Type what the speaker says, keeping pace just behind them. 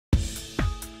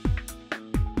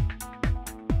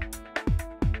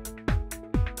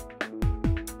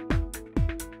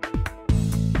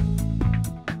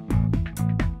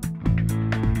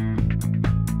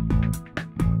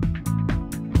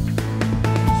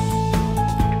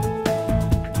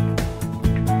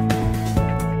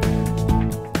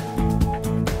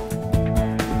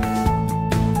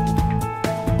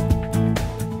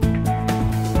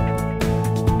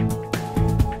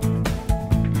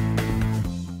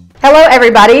Hello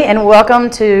everybody and welcome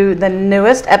to the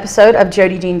newest episode of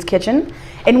JoDee Jean's Kitchen.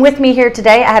 And with me here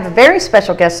today I have a very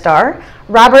special guest star,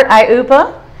 Robert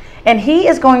Iupa, and he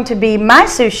is going to be my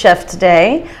sous chef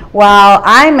today while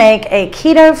I make a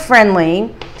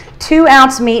keto-friendly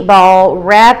 2-ounce meatball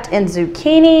wrapped in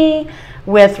zucchini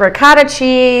with ricotta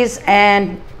cheese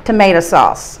and tomato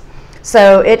sauce.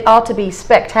 So it ought to be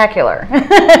spectacular.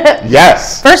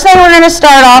 Yes. First thing we're going to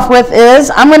start off with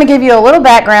is I'm going to give you a little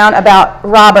background about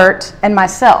Robert and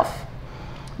myself.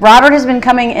 Robert has been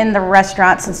coming in the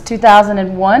restaurant since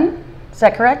 2001. Is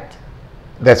that correct?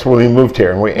 That's when we moved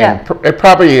here, and it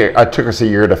probably took us a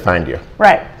year to find you.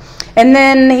 Right. And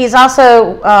then he's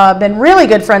also been really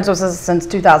good friends with us since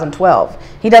 2012.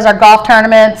 He does our golf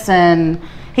tournaments, and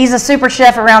he's a super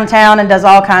chef around town and does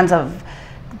all kinds of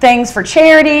things for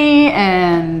charity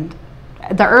and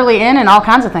the early inn and all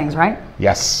kinds of things, right?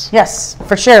 Yes. Yes,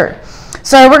 for sure.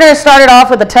 So we're going to start it off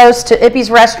with a toast to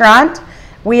Ippy's Restaurant.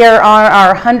 We are on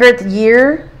our 100th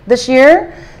year this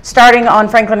year, starting on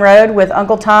Franklin Road with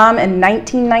Uncle Tom in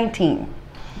 1919.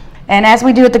 And as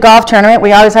we do at the golf tournament,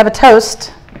 we always have a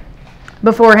toast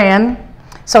beforehand.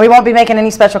 So we won't be making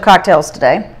any special cocktails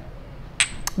today,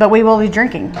 but we will be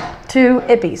drinking to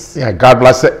Ippy's. Yeah, God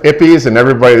bless the Ippy's and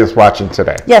everybody that's watching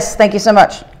today. Yes, thank you so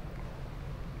much.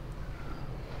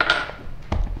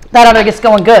 That ought to get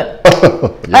going good.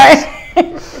 Yes. All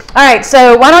right. All right,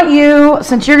 so why don't you,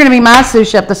 since you're going to be my sous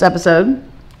chef this episode,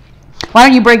 why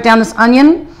don't you break down this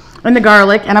onion and the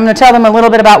garlic, and I'm going to tell them a little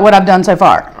bit about what I've done so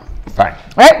far. Fine.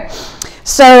 All right.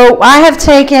 So I have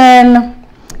taken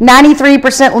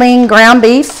 93% lean ground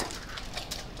beef,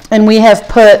 and we have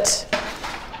put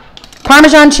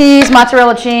Parmesan cheese,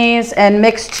 mozzarella cheese, and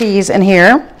mixed cheese in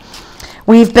here.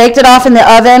 We've baked it off in the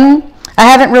oven. I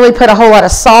haven't really put a whole lot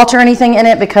of salt or anything in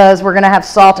it because we're going to have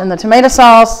salt in the tomato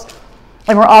sauce,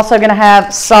 and we're also going to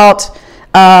have salt.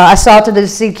 I salted the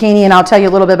zucchini, and I'll tell you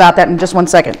a little bit about that in just one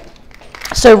second.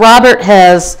 So Robert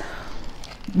has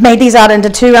made these out into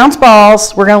 2-ounce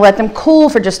balls. We're going to let them cool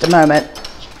for just a moment,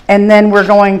 and then we're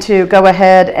going to go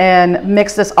ahead and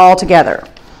mix this all together.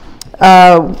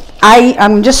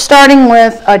 I'm just starting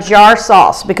with a jar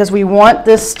sauce because we want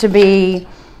this to be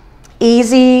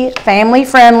easy, family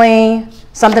friendly,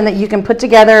 something that you can put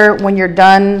together when you're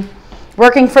done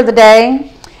working for the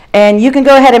day. And you can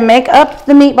go ahead and make up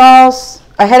the meatballs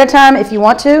ahead of time if you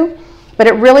want to, but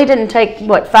it really didn't take,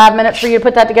 what, 5 minutes for you to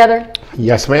put that together?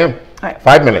 Yes, ma'am. All right.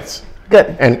 5 minutes.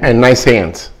 Good. And nice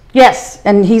hands. Yes,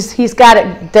 and he's got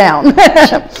it down. All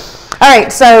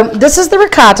right, so this is the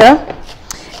ricotta.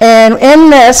 And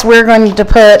in this, we're going to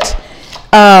put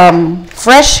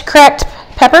fresh cracked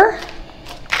pepper.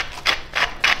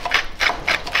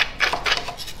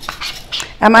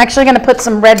 I'm actually going to put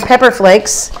some red pepper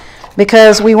flakes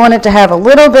because we want it to have a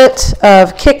little bit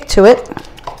of kick to it.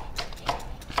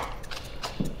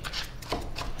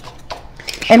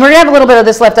 And we're going to have a little bit of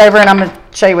this left over, and I'm going to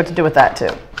show you what to do with that too.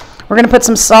 We're going to put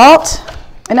some salt,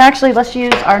 and actually let's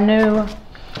use our new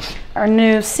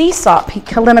sea salt,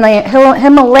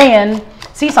 Himalayan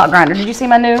sea salt grinder. Did you see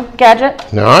my new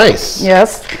gadget? Nice.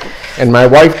 Yes. And my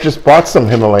wife just bought some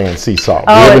Himalayan sea salt.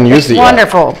 We Oh, haven't used it yet.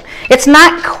 Wonderful. It's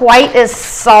not quite as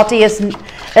salty as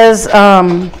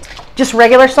just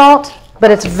regular salt,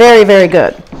 but it's very, very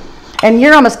good. And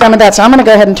you're almost done with that, so I'm going to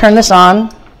go ahead and turn this on.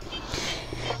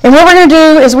 And what we're going to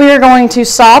do is we are going to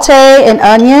saute an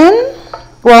onion,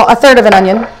 well, a third of an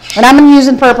onion. And I'm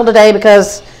using purple today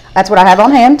because that's what I have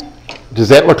on hand. Does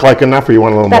that look like enough, or you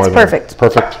want a little more? That's perfect.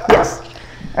 Perfect? Yes.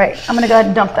 All right, I'm going to go ahead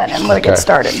and dump that in, let it get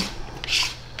started.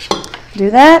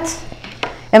 Do that.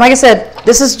 And like I said,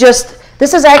 this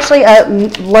is actually a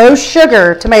low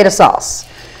sugar tomato sauce.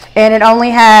 And it only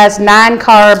has 9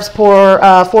 carbs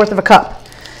per fourth of a cup.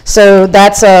 So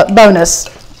that's a bonus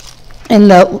in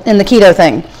the keto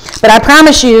thing. But I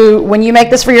promise you, when you make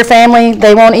this for your family,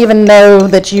 they won't even know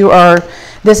that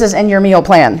this is in your meal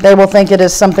plan. They will think it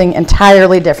is something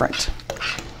entirely different.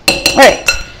 All right,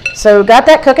 so got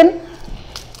that cooking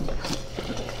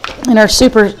in our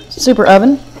super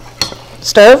oven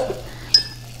stove.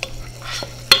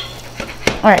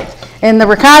 All right, and the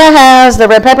ricotta has the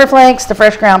red pepper flakes, the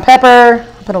fresh ground pepper.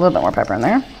 Put a little bit more pepper in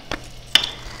there.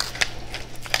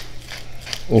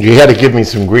 You had to give me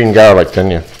some green garlic,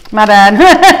 didn't you? My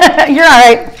bad. You're all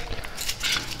right.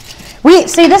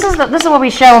 This is what we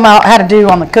show them how to do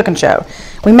on the cooking show.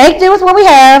 We make do with what we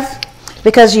have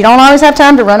because you don't always have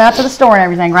time to run out to the store and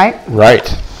everything, right? Right.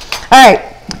 All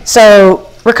right. So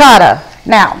ricotta.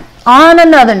 Now, on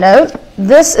another note,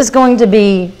 this is going to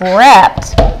be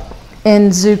wrapped in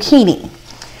zucchini.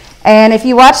 And if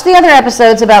you watch the other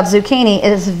episodes about zucchini,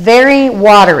 it is very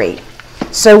watery.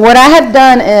 So what I have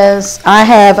done is I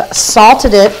have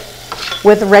salted it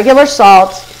with regular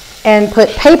salt and put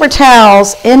paper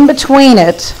towels in between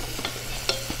it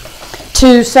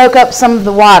to soak up some of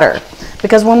the water.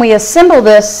 Because when we assemble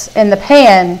this in the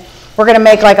pan, we're going to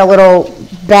make like a little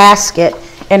basket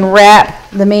and wrap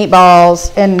the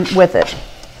meatballs in with it.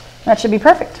 That should be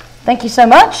perfect. Thank you so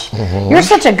much. You're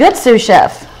such a good sous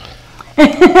chef.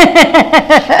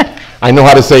 I know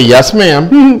how to say yes,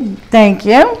 ma'am. Thank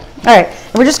you. All right,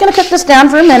 we're just going to cook this down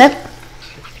for a minute.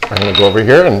 I'm going to go over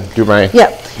here and do my... Yeah,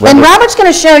 and Robert's going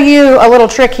to show you a little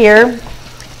trick here.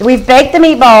 We've baked the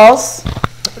meatballs,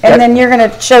 and then you're going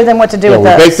to show them what to do with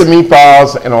those. We bake the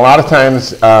meatballs, and a lot of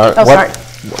times,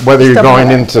 whether you're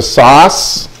going into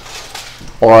sauce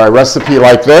or a recipe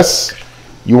like this,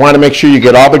 you want to make sure you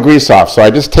get all the grease off. So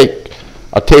I just take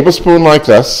a tablespoon like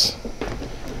this,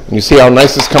 and you see how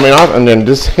nice it's coming off, and then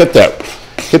just hit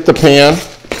the pan.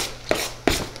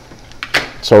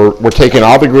 So we're taking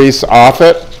all the grease off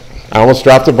it. I almost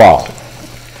dropped the ball.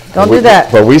 Don't do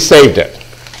that. But we saved it.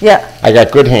 Yeah. I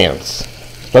got good hands,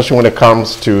 especially when it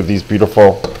comes to these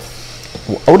beautiful,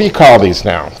 what do you call these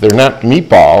now? They're not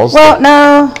meatballs. Well,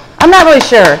 no, I'm not really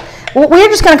sure. We're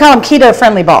just going to call them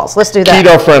keto-friendly balls. Let's do that.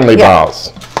 Keto-friendly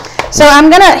balls. So I'm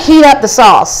going to heat up the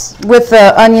sauce with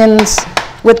the onions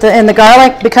and the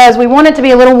garlic because we want it to be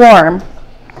a little warm.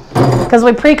 Because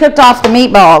we pre-cooked off the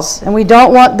meatballs, and we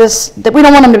don't want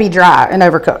them to be dry and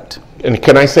overcooked. And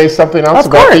can I say something else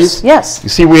about these? Of course, yes. You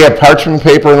see, we have parchment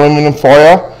paper and aluminum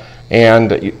foil,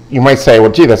 and you might say,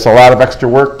 well, gee, that's a lot of extra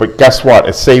work, but guess what?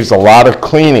 It saves a lot of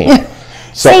cleaning.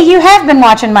 See, you have been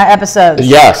watching my episodes.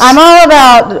 Yes. I'm all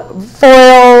about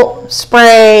foil,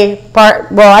 spray,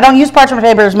 well, I don't use parchment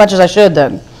paper as much as I should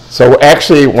then. So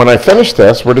actually, when I finish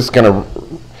this, we're just going to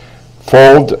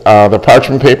fold the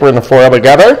parchment paper and the foil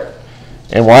together,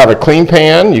 and we'll have a clean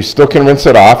pan. You still can rinse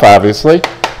it off, obviously,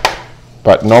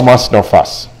 but no muss, no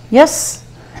fuss. Yes.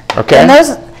 Okay.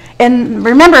 And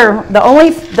remember, the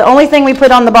only thing we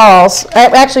put on the balls,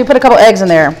 actually put a couple eggs in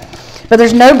there, but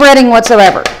there's no breading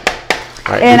whatsoever.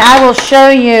 Right. And I will show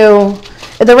you,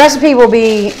 the recipe will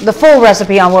be the full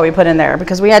recipe on what we put in there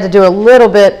because we had to do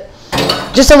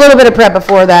just a little bit of prep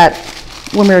before that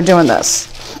when we were doing this.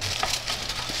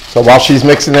 So while she's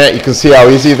mixing that, you can see how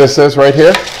easy this is right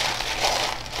here.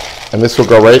 And this will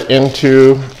go right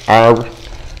into our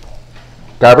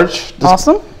garbage.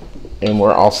 Awesome. And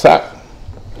we're all set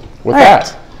with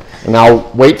that. And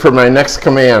I'll wait for my next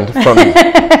command from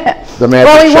the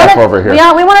magic chef over here.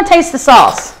 Yeah, we want to taste the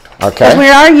sauce. Okay. Because we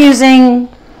are using,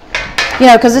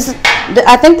 because this is,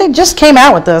 I think they just came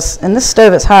out with this, and this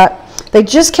stove is hot. They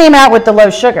just came out with the low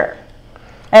sugar.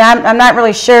 And I'm not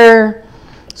really sure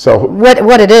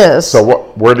what it is. So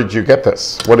where did you get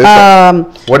this? What is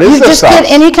it? What is this sauce? You just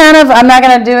get any kind of, I'm not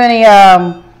going to do any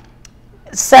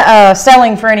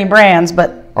selling for any brands,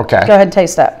 but go ahead and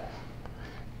taste that.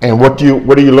 And what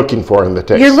are you looking for in the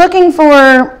taste? You're looking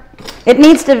for, it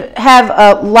needs to have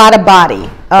a lot of body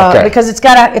because it's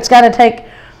got to take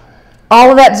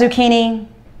all of that zucchini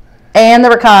and the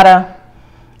ricotta,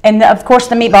 and of course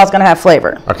the meatball's going to have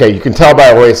flavor. Okay, you can tell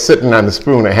by the way it's sitting on the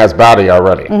spoon, it has body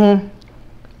already. Mm-hmm.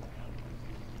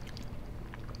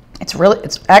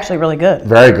 It's actually really good.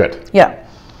 Very good. Yeah.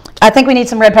 I think we need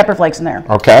some red pepper flakes in there.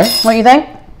 Okay. What do you think?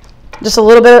 Just a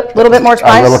little bit more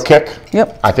spice? A little kick?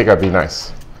 Yep. I think that'd be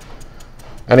nice.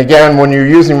 And again, when you're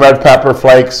using red pepper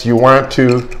flakes, you want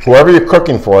to, whoever you're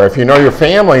cooking for, if you know your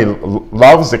family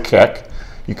loves the kick,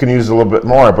 you can use a little bit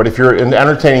more. But if you're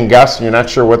entertaining guests and you're not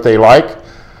sure what they like,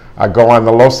 go on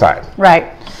the low side.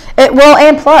 Right. Well,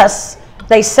 and plus,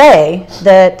 they say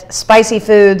that spicy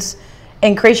foods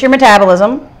increase your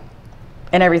metabolism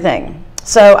and everything.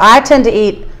 So I tend to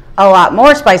eat a lot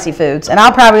more spicy foods, and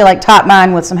I'll probably top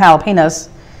mine with some jalapenos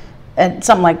and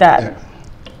something like that.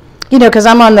 Yeah. Because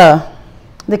I'm on the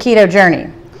keto journey.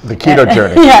 The keto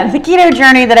journey. Yeah, the keto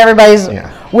journey that everybody's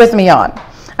with me on.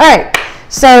 All right,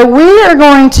 so we are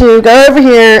going to go over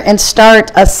here and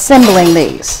start assembling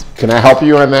these. Can I help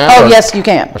you on that? Oh, yes, you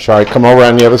can. Or shall I come over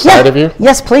on the other side of you?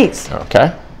 Yes, please.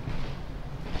 Okay.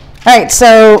 All right,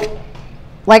 so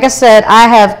like I said, I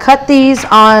have cut these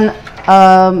on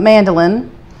a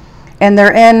mandolin, and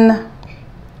they're in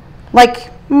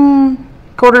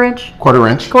quarter inch. Quarter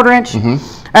inch. Quarter inch.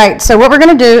 Mm-hmm. All right, so what we're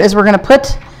going to do is we're going to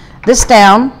put this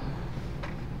down,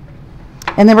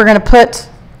 and then we're going to put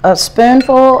a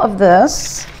spoonful of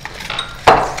this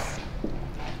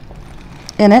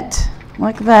in it,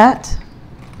 like that.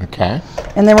 Okay.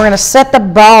 And then we're going to set the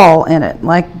ball in it,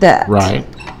 like that. Right.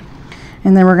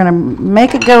 And then we're going to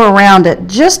make it go around it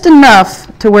just enough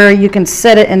to where you can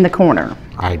set it in the corner.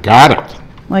 I got it.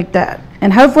 Like that.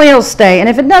 And hopefully it'll stay. And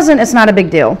if it doesn't, it's not a big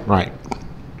deal. Right.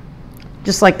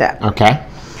 Just like that. Okay.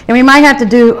 And we might have to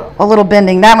do a little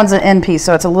bending. That one's an end piece,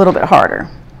 so it's a little bit harder.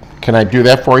 Can I do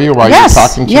that for you while you're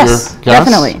talking to your guests? Yes,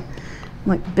 definitely.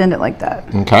 Like bend it like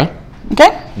that. Okay.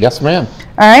 Okay? Yes, ma'am.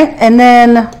 All right, and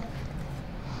then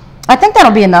I think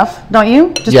that'll be enough, don't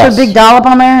you? Just put a big dollop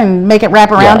on there and make it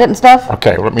wrap around it and stuff.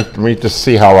 Okay, let me just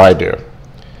see how I do.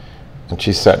 And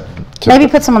she said... Maybe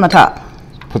put some on the top.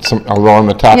 Put some a roll on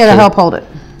the top? Yeah, to help hold it.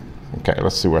 Okay,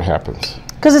 let's see what happens.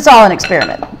 Because it's all an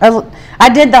experiment. I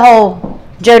did the whole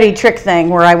JoDee trick thing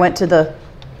where I went to the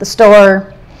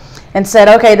store and said,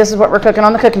 okay, this is what we're cooking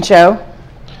on the cooking show.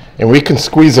 And we can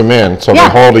squeeze them in so they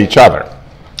hold each other,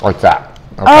 like that.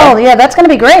 Okay? Oh, yeah, that's going to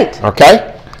be great.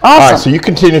 Okay? Awesome. All right, so you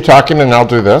continue talking and I'll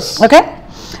do this. Okay.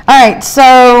 All right,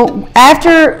 so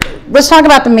let's talk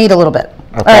about the meat a little bit.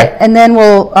 Okay. All right, and then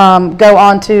we'll go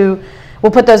on to,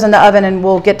 we'll put those in the oven and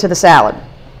we'll get to the salad.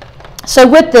 So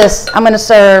with this, I'm going to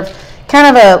serve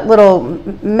kind of a little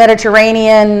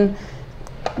Mediterranean,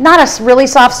 not a really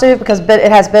soft soup because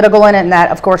it has bitter in it, and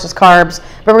that, of course, is carbs.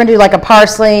 But we're going to do like a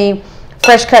parsley,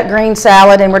 fresh cut green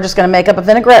salad, and we're just going to make up a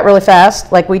vinaigrette really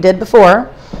fast like we did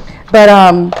before. But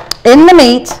in the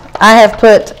meat, I have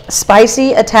put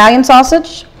spicy Italian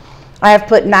sausage. I have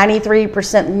put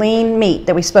 93% lean meat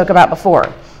that we spoke about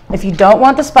before. If you don't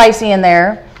want the spicy in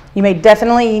there, you may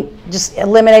definitely just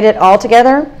eliminate it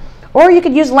altogether, or you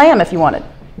could use lamb if you wanted.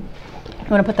 You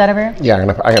want to put that over here? Yeah, I'm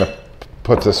gonna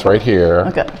put this right here.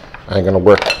 Okay. I'm gonna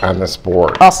work on this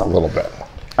board a little bit.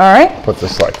 All right. Put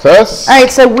this like this. All right,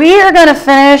 so we are going to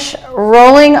finish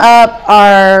rolling up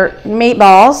our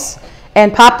meatballs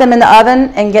and pop them in the oven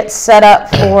and get set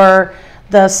up for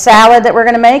the salad that we're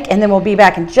going to make, and then we'll be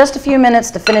back in just a few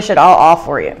minutes to finish it all off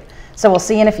for you. So we'll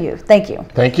see you in a few. Thank you.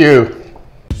 Thank you.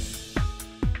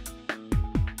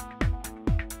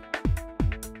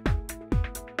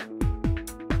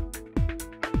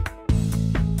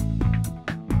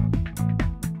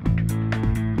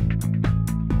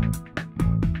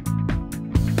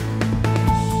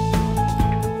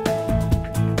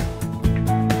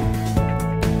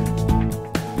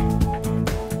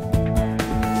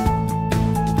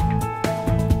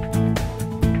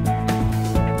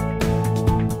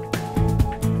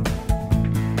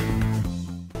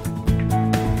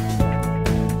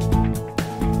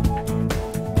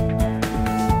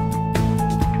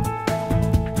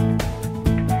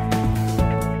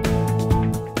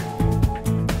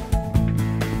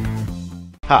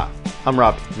 Hi, I'm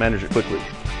Robbie, manager at Quick Lube.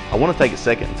 I want to take a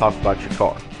second and talk about your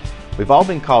car. We've all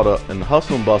been caught up in the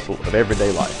hustle and bustle of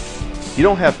everyday life. You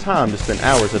don't have time to spend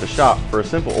hours at a shop for a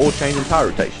simple oil change and tire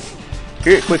rotation.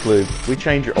 Here at Quick Lube, we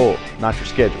change your oil, not your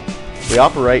schedule. We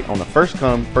operate on a first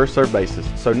come, first served basis,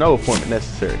 so no appointment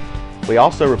necessary. We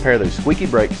also repair those squeaky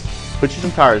brakes, put you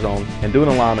some tires on, and do an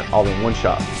alignment all in one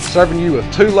shop. Serving you with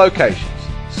 2 locations,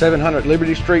 700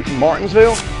 Liberty Street in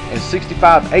Martinsville and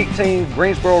 6518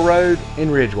 Greensboro Road in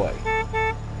Ridgeway.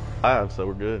 So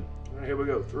we're good. All right, here we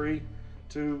go. 3,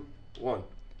 2, 1.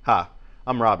 Hi,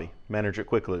 I'm Robbie, manager at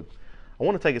Quick Lube. I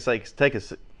want to take a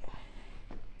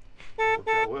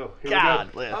Well, here God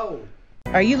we bless. go.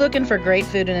 Are you looking for great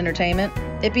food and entertainment?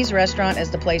 Ippy's Restaurant is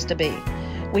the place to be.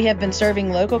 We have been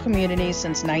serving local communities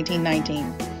since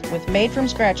 1919. With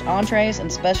made-from-scratch entrees and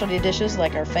specialty dishes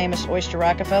like our famous Oyster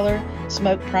Rockefeller,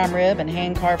 smoked prime rib, and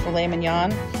hand-carved filet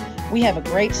mignon, we have a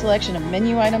great selection of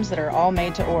menu items that are all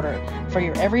made to order for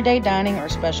your everyday dining or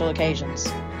special occasions.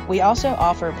 We also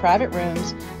offer private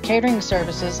rooms, catering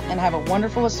services, and have a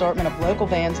wonderful assortment of local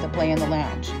bands that play in the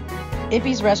lounge.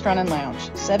 Ippy's Restaurant and Lounge,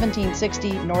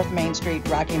 1760 North Main Street,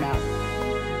 Rocky Mount.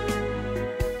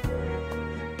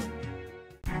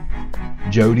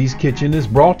 JoDee's Kitchen is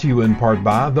brought to you in part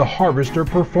by the Harvester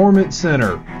Performance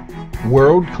Center.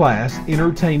 World-class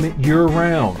entertainment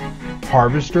year-round.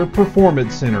 Harvester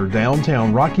Performance Center,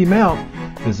 downtown Rocky Mount.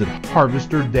 Visit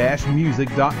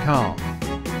harvester-music.com.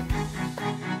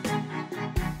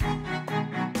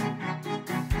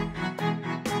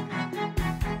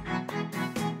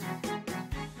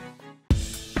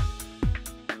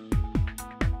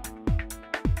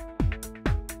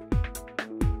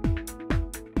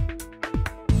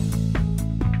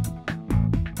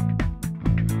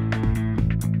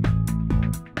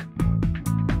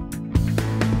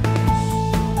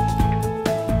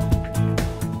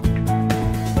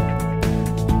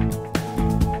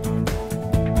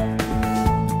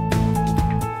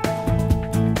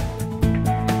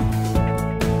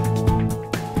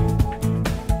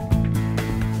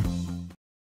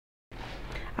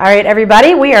 All right,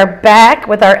 everybody, we are back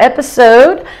with our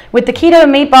episode with the keto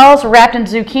meatballs wrapped in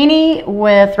zucchini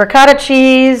with ricotta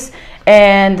cheese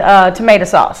and tomato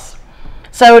sauce.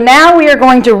 So now we are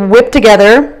going to whip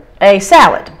together a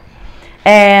salad.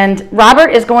 And Robert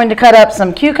is going to cut up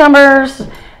some cucumbers,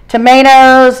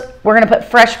 tomatoes. We're going to put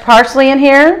fresh parsley in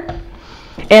here.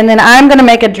 And then I'm going to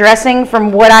make a dressing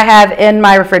from what I have in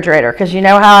my refrigerator, because you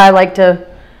know how I like to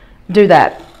do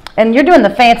that. And you're doing the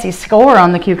fancy score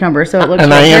on the cucumber, so it looks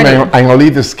and really I'm going to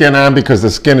leave the skin on because the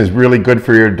skin is really good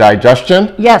for your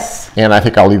digestion. Yes. And I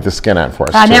think I'll leave the skin on for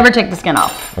us. I never take the skin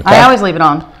off. Okay. I always leave it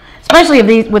on,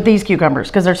 especially with these cucumbers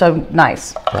because they're so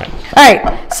nice. Right. All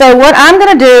right. So what I'm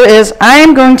going to do is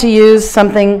I'm going to use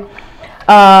something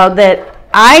that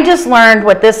I just learned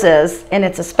what this is, and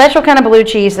it's a special kind of blue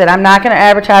cheese that I'm not going to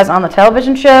advertise on the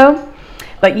television show,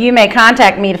 but you may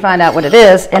contact me to find out what it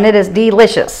is, and it is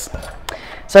delicious.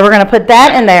 So we're going to put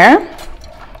that in there,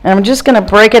 and I'm just going to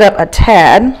break it up a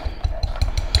tad,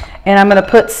 and I'm going to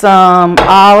put some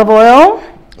olive oil.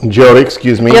 JoDee,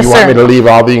 excuse me, Yes, you want sir. me to leave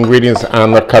all the ingredients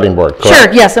on the cutting board, correct?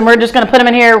 Sure, yes, and we're just going to put them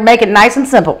in here, make it nice and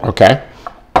simple. Okay.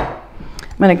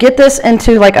 I'm going to get this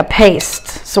into like a paste,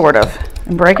 sort of,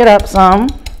 and break it up some,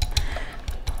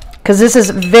 because this is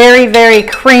very, very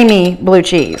creamy blue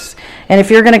cheese. And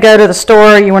if you're going to go to the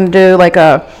store, you want to do like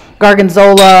a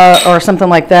gorgonzola or something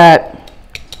like that,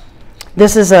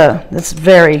 this is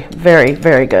very, very,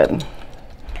 very good.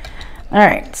 All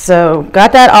right, so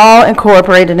got that all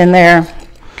incorporated in there,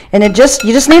 and you just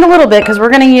need a little bit because we're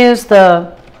going to use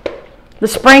the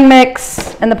spring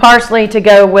mix and the parsley to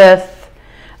go with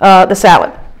the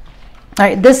salad. All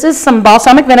right, this is some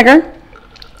balsamic vinegar.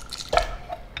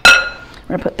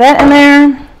 We're going to put that in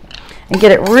there and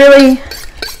get it really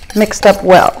mixed up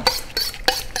well.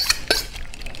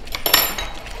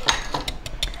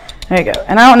 There you go.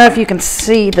 And I don't know if you can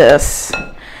see this.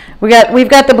 We've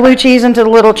got the blue cheese into the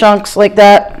little chunks like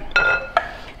that.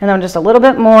 And then just a little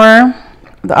bit more of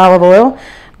the olive oil.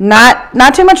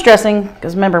 Not too much dressing,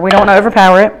 because remember, we don't want to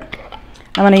overpower it.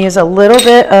 I'm going to use a little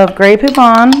bit of Grey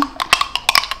Poupon.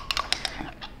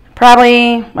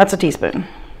 Probably, that's a teaspoon.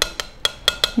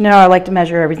 You know, I like to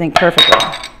measure everything perfectly.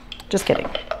 Just kidding.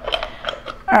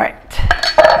 All right.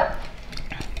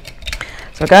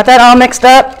 So got that all mixed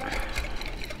up.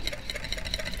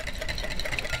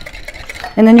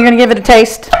 And then you're going to give it a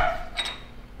taste.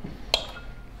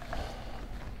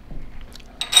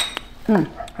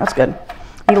 That's good.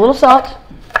 Need a little salt.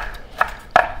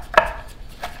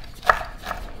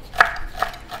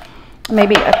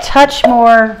 Maybe a touch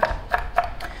more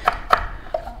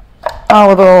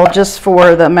olive oil just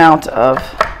for the amount of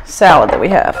salad that we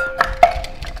have.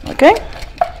 Okay?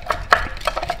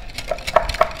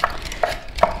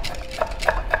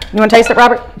 You want to taste it,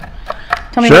 Robert?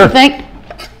 Tell me what you think.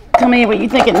 Tell me what you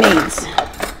think it needs.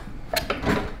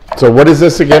 So what is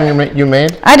this again you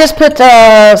made? I just put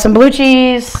some blue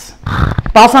cheese,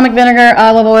 balsamic vinegar,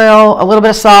 olive oil, a little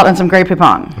bit of salt, and some Grey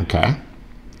Poupon. Okay.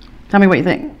 Tell me what you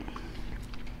think. And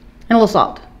a little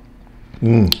salt.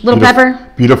 Little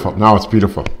pepper? Beautiful. No, it's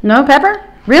beautiful. No pepper?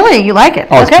 Really? You like it?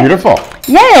 Oh, okay. It's beautiful.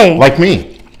 Yay. Like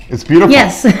me. It's beautiful.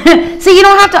 Yes. See, you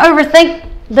don't have to overthink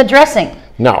the dressing.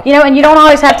 No. You know, and you don't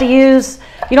always have to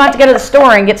you don't have to go to the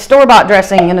store and get store-bought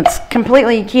dressing, and it's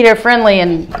completely keto-friendly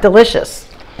and delicious.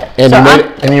 And,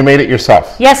 So you made it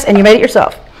yourself. Yes, and you made it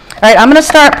yourself. All right, I'm going to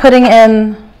start putting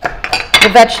in the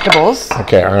vegetables.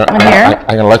 Okay, I'm here.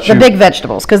 going to let you. The big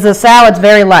vegetables, because the salad's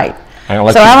very light. I'm gonna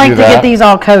let So you I like do to that. get these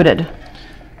all coated.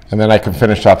 And then I can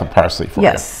finish off the parsley for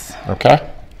Yes. you. Okay.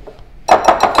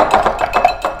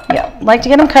 Yeah, like to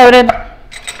get them coated.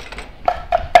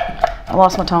 I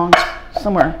lost my tongs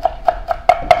somewhere.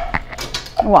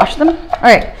 Wash them. All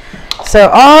right. So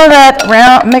all of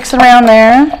that mix around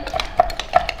there.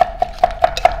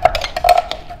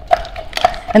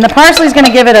 And the parsley is going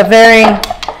to give it a very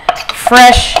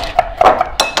fresh,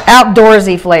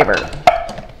 outdoorsy flavor.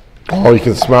 Oh, you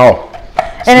can smell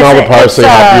And the parsley,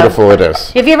 how beautiful it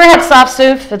is. Have you ever had soft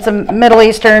soup? It's a Middle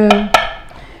Eastern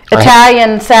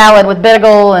Italian salad with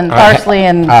bagel and parsley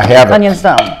and I haven't. onion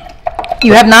stone.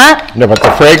 You have not? No, but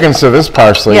the fragrance of this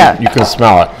parsley, Yeah. you can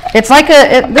smell it. It's like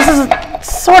this is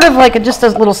sort of like just a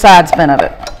little side spin of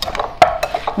it.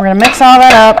 We're going to mix all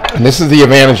that up. And this is the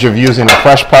advantage of using a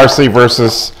fresh parsley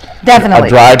versus Definitely. a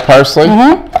dried parsley.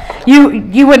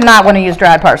 You would not want to use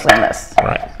dried parsley in this.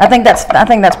 Right. I think that's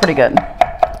pretty good.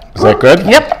 Is that good?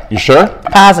 Yep. You sure?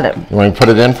 Positive. You want me to put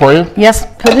it in for you? Yes,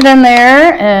 put it in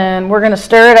there, and we're going to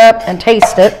stir it up and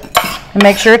taste it and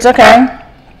make sure it's okay.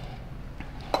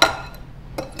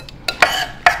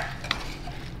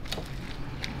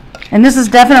 And this is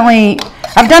definitely,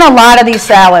 I've done a lot of these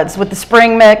salads with the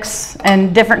spring mix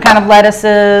and different kind of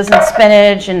lettuces and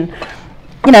spinach, and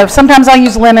you know, sometimes I'll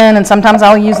use lemon and sometimes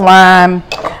I'll use lime,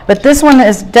 but this one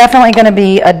is definitely going to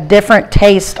be a different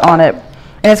taste on it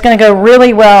And it's going to go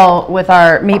really well with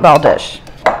our meatball dish.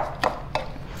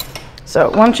 So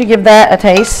why don't you give that a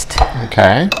taste?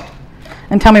 Okay.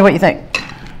 And tell me what you think.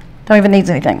 Tell me if it needs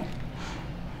anything.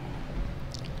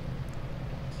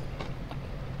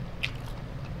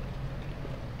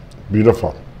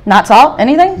 Beautiful. Not salt?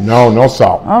 Anything? No, no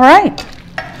salt. All right.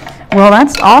 Well,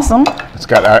 that's awesome. It's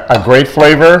got a great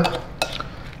flavor,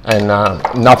 and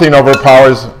nothing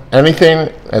overpowers anything.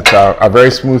 It's a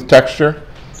very smooth texture.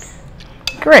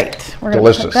 Great. We're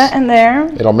going to put that in there.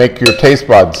 It'll make your taste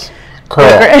buds curl.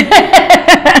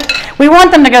 We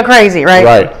want them to go crazy, right?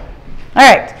 Right.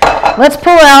 All right. Let's pull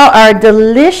out our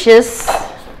delicious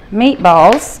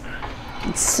meatballs.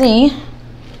 Let's see.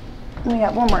 We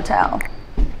got one more towel.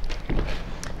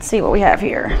 Let's see what we have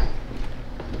here.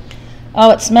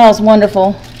 Oh, it smells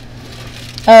wonderful.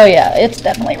 Oh yeah, it's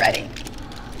definitely ready.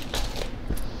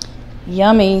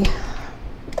 Yummy.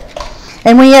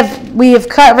 And we have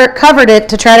covered it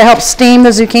to try to help steam the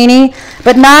zucchini,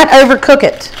 but not overcook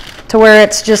it to where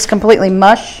it's just completely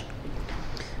mush.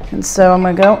 And so I'm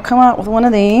gonna come out with one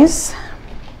of these,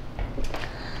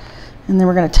 and then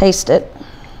we're gonna taste it.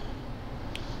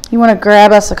 You want to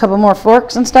grab us a couple more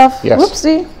forks and stuff? Yes.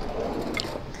 Whoopsie.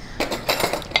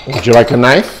 Would you like a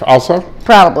knife also?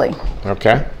 Probably.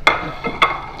 Okay.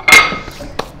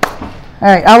 All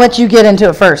right, I'll let you get into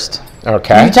it first.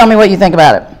 Okay. You tell me what you think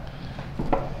about it.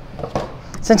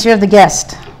 Since you're the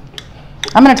guest.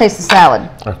 I'm going to taste the salad.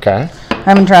 Okay. I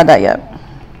haven't tried that yet.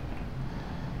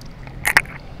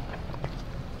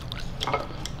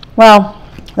 Well,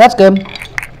 that's good.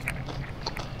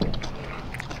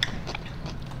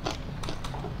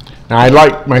 Now I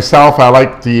like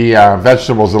the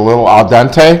vegetables a little al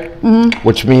dente,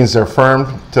 which means they're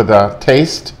firm to the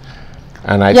taste.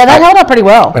 And yeah, that held up pretty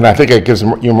well. And I think it gives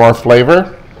you more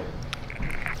flavor.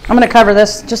 I'm going to cover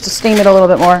this just to steam it a little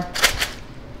bit more.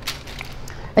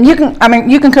 And you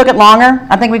can cook it longer.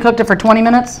 I think we cooked it for 20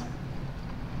 minutes.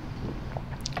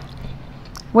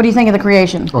 What do you think of the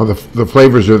creation? Oh, the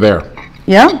flavors are there.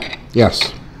 Yeah?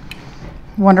 Yes.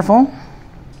 Wonderful.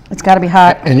 It's got to be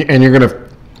hot. And you're gonna.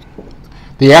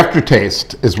 The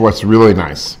aftertaste is what's really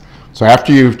nice. So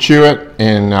after you chew it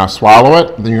and swallow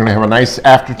it, then you're gonna have a nice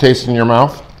aftertaste in your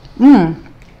mouth.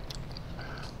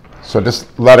 So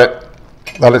just let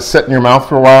it sit in your mouth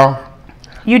for a while.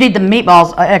 You did the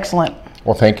meatballs excellent.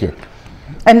 Well, thank you.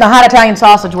 And the hot Italian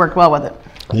sausage worked well with it.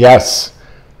 Yes.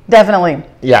 Definitely.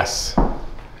 Yes.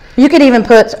 You could even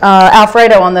put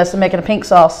Alfredo on this and make it a pink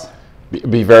sauce.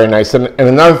 Be very nice. And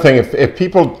another thing, if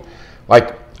people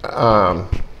like, some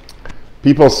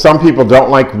people don't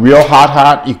like real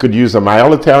hot, you could use a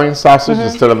mild Italian sausage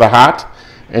instead of the hot,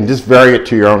 and just vary it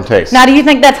to your own taste. Now, do you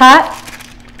think that's hot?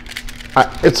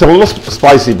 It's a little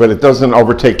spicy, but it doesn't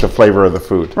overtake the flavor of the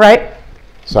food. Right.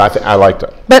 So I liked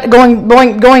it. But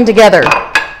going together,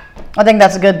 I think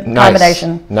that's a good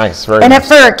combination. Nice, very and nice. if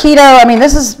for a keto, I mean,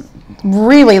 this is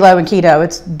really low in keto.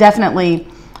 It's definitely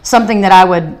something that I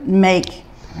would make.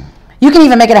 You can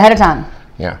even make it ahead of time.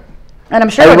 Yeah. And I'm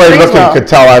sure everybody looking could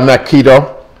tell I'm not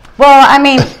keto. Well, I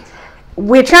mean,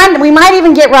 we might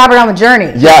even get Robert on the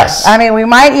journey. Yes. I mean, we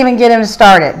might even get him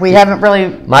started. We haven't really.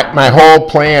 My whole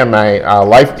plan, my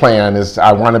life plan is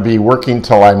I want to be working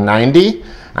till I'm 90.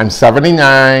 I'm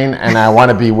 79, and I want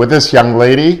to be with this young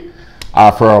lady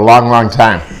for a long, long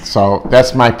time. So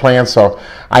that's my plan. So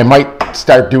I might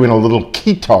start doing a little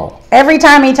keto. Every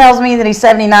time he tells me that he's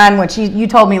 79, which you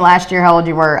told me last year how old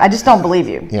you were, I just don't believe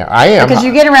you. Yeah, I am. Because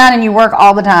you get around and you work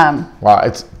all the time. Well,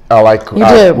 it's like you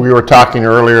do. We were talking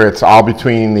earlier, it's all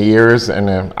between the years,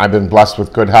 and I've been blessed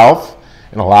with good health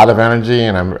and a lot of energy,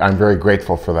 and I'm very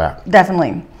grateful for that.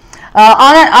 Definitely.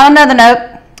 On another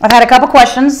note, I've had a couple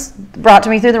questions brought to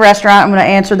me through the restaurant. I'm going to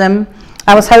answer them.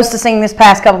 I was hostessing this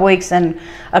past couple weeks, and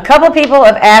a couple people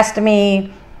have asked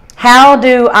me, how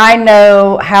do I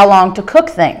know how long to cook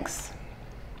things?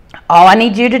 All I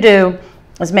need you to do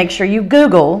is make sure you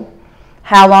Google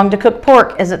how long to cook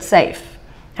pork. Is it safe?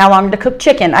 How long to cook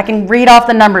chicken? I can read off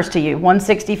the numbers to you,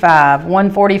 165,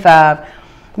 145.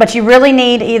 But you really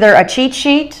need either a cheat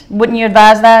sheet, wouldn't you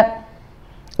advise that?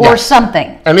 Or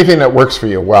something. Anything that works for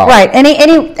you well. Right.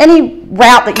 Any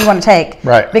route that you want to take.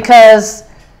 Right. Because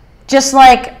just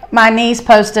like my niece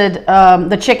posted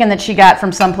the chicken that she got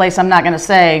from someplace I'm not going to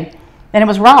say, and it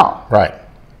was raw. Right.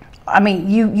 I mean,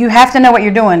 you have to know what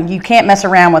you're doing. You can't mess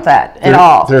around with that at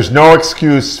all. There's no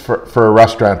excuse for a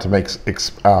restaurant to make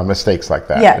mistakes like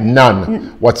that. Yeah.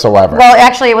 None whatsoever. Well,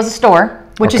 actually, it was a store,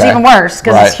 which is even worse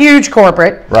because it's huge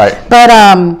corporate. Right. But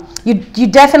you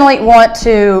definitely want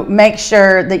to make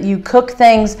sure that you cook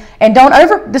things and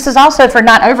don't this is also for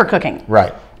not overcooking.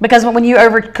 Right. Because when you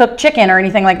overcook chicken or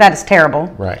anything like that, it's terrible.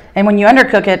 Right. And when you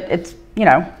undercook it, it's, you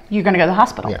know, you're going to go to the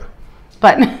hospital. Yeah.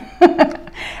 But, and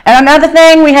another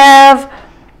thing, we have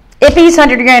Ippy's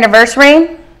 100-year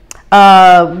anniversary.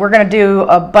 We're going to do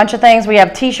a bunch of things. We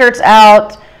have t-shirts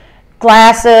out,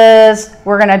 glasses.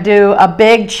 We're going to do a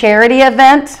big charity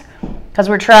event because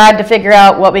we're trying to figure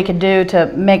out what we could do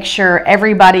to make sure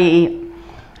everybody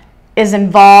is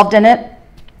involved in it.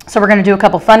 So we're going to do a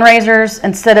couple fundraisers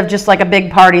instead of just like a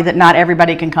big party that not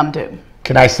everybody can come to.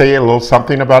 Can I say a little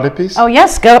something about Ippy's? Oh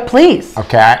yes, go please.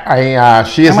 Okay,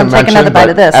 she hasn't mentioned,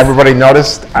 but everybody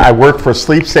noticed I work for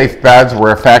Sleep Safe Beds.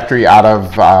 We're a factory out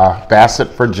of Bassett,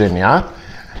 Virginia.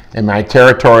 And my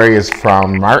territory is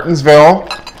from Martinsville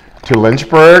to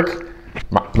Lynchburg.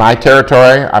 My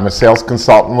territory, I'm a sales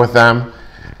consultant with them.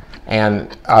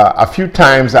 And a few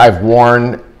times I've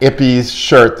worn Ippy's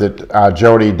shirt that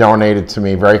JoDee donated to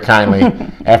me very kindly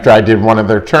after I did one of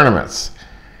their tournaments.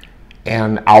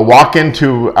 And I'll walk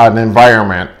into an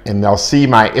environment and they'll see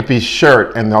my Ippy's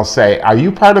shirt and they'll say, "Are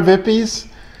you part of Ippy's?"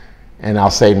 And I'll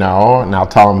say no, and I'll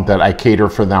tell them that I cater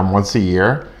for them once a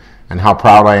year and how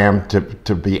proud I am to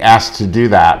be asked to do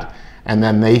that. And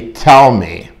then they tell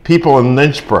me, people in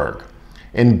Lynchburg,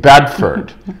 in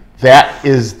Bedford, that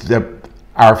is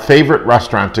our favorite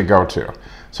restaurant to go to.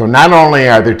 So not only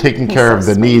are they taking care of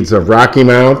the needs of Rocky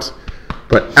Mount,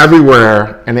 but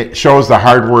everywhere, and it shows the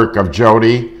hard work of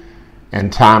JoDee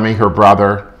and Tommy, her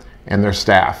brother, and their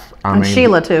staff. And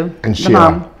Sheila too. And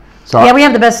Sheila. Mom. So yeah, we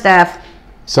have the best staff.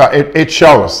 So it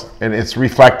shows, and it's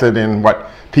reflected in what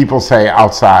people say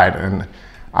outside. And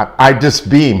I just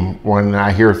beam when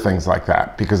I hear things like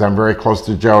that because I'm very close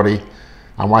to JoDee.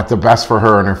 I want the best for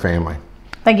her and her family.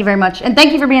 Thank you very much. And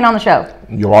thank you for being on the show.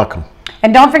 You're welcome.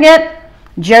 And don't forget,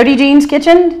 JoDee Jean's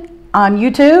Kitchen on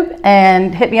YouTube,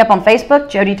 and hit me up on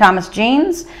Facebook, JoDee Thomas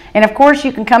Jeans. And of course,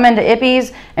 you can come into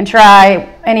Ippy's and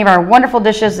try any of our wonderful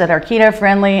dishes that are keto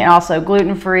friendly and also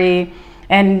gluten free,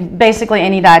 and basically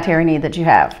any dietary need that you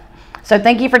have. So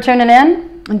thank you for tuning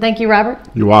in, and thank you, Robert.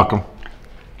 You're welcome.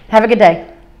 Have a good day.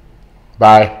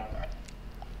 Bye.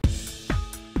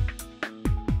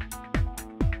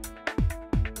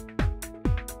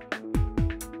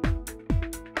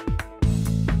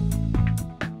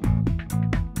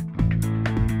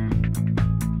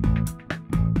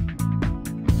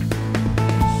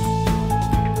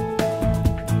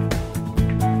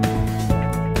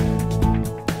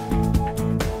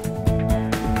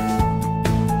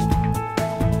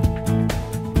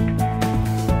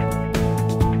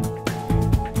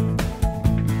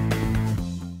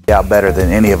 Out better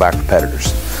than any of our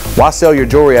competitors. Why sell your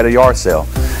jewelry at a yard sale?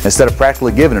 Instead of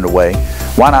practically giving it away,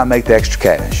 why not make the extra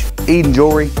cash? Eden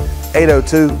Jewelry,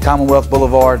 802 Commonwealth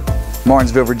Boulevard,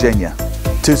 Martinsville, Virginia,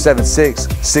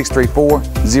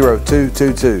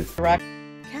 276-634-0222.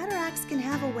 Cataracts can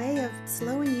have a way of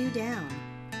slowing you down.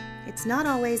 It's not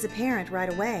always apparent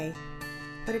right away,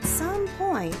 but at some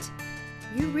point,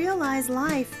 you realize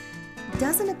life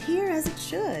doesn't appear as it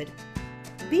should.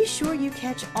 Be sure you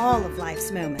catch all of life's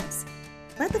moments.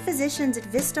 Let the physicians at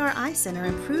Vistar Eye Center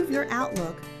improve your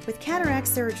outlook with cataract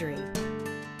surgery.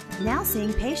 Now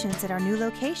seeing patients at our new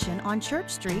location on Church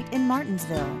Street in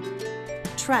Martinsville.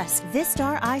 Trust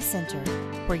Vistar Eye Center,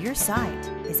 where your sight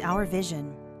is our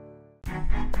vision.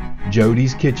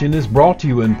 JoDee's Kitchen is brought to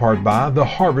you in part by the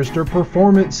Harvester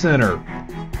Performance Center.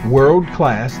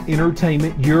 World-class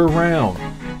entertainment year-round.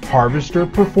 Harvester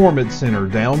Performance Center,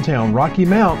 downtown Rocky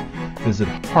Mount. Visit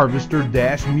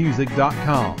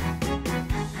harvester-music.com.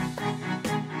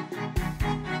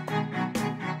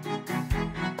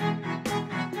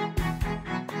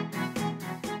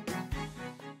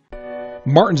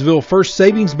 Martinsville First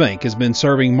Savings Bank has been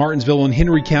serving Martinsville and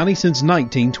Henry County since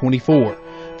 1924.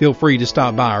 Feel free to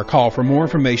stop by or call for more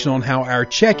information on how our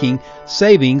checking,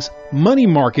 savings, money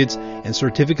markets, and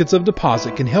certificates of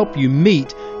deposit can help you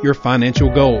meet your financial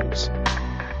goals.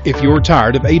 If you're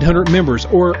tired of 800 members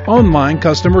or online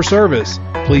customer service,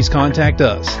 please contact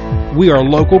us. We are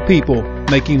local people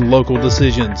making local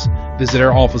decisions. Visit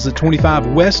our office at 25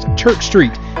 West Church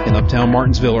Street in Uptown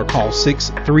Martinsville or call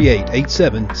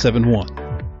 638-8771.